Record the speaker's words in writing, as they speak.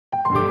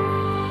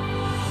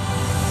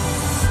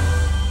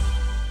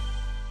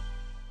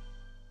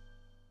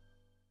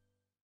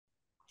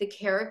the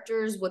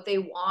characters, what they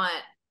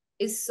want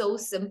is so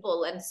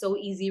simple and so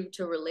easy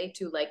to relate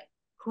to. Like,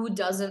 who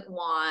doesn't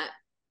want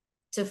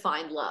to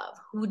find love?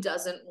 Who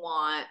doesn't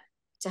want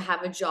to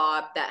have a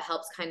job that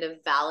helps kind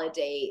of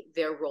validate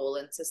their role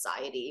in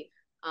society?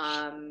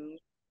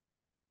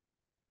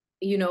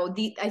 You know,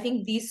 I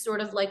think these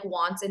sort of like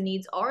wants and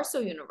needs are so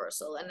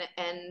universal,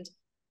 and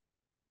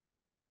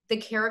the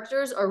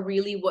characters are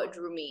really what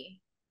drew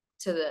me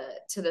to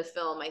the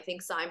film. I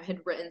think Simon had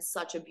written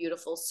such a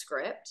beautiful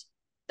script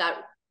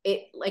that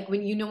it, like,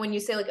 when you know, when you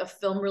say like a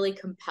film really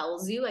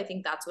compels you, I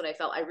think that's what I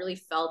felt. I really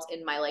felt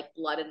in my like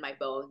blood and my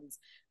bones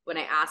when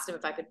I asked him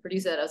if I could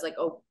produce it. I was like,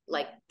 oh,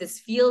 like this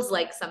feels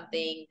like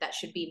something that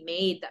should be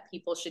made, that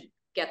people should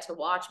get to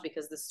watch,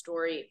 because the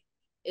story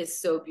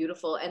is so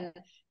beautiful, and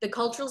the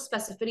cultural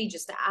specificity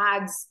just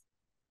adds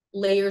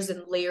layers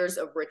and layers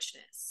of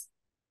richness,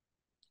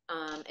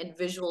 and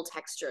visual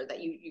texture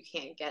that you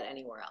can't get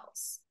anywhere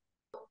else.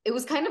 It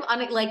was kind of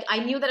like, I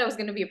knew that I was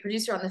going to be a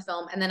producer on the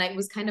film, and then it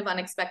was kind of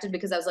unexpected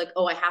because I was like,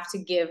 oh, I have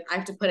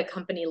to put a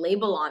company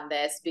label on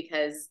this,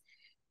 because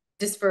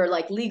just for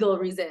like legal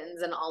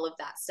reasons and all of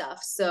that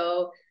stuff.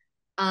 So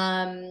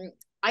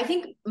I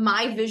think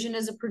my vision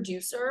as a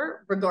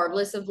producer,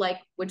 regardless of like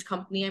which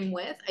company I'm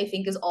with, I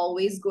think is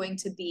always going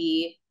to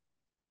be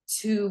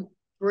to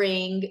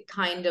bring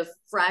kind of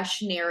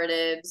fresh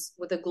narratives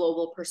with a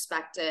global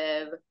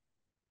perspective.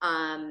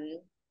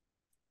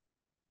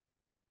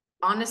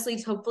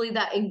 Honestly, hopefully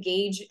that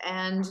engage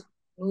and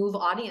move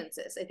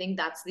audiences. I think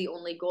that's the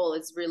only goal,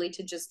 is really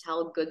to just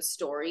tell good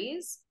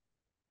stories.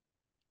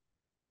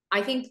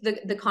 I think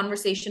the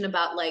conversation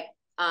about like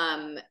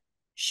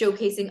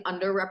showcasing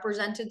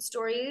underrepresented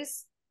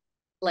stories,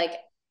 like,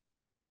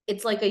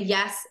 it's like a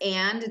yes,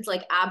 and it's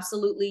like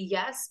absolutely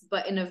yes,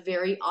 but in a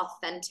very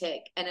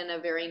authentic and in a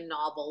very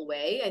novel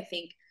way. I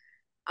think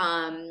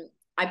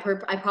I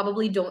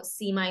probably don't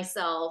see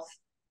myself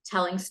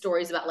telling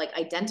stories about like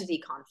identity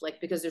conflict,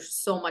 because there's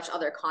so much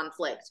other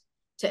conflict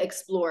to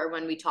explore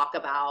when we talk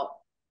about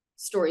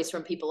stories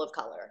from people of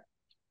color.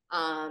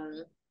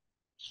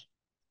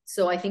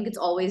 So I think it's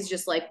always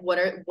just like, what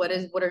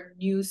are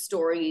new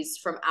stories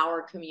from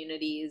our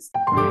communities?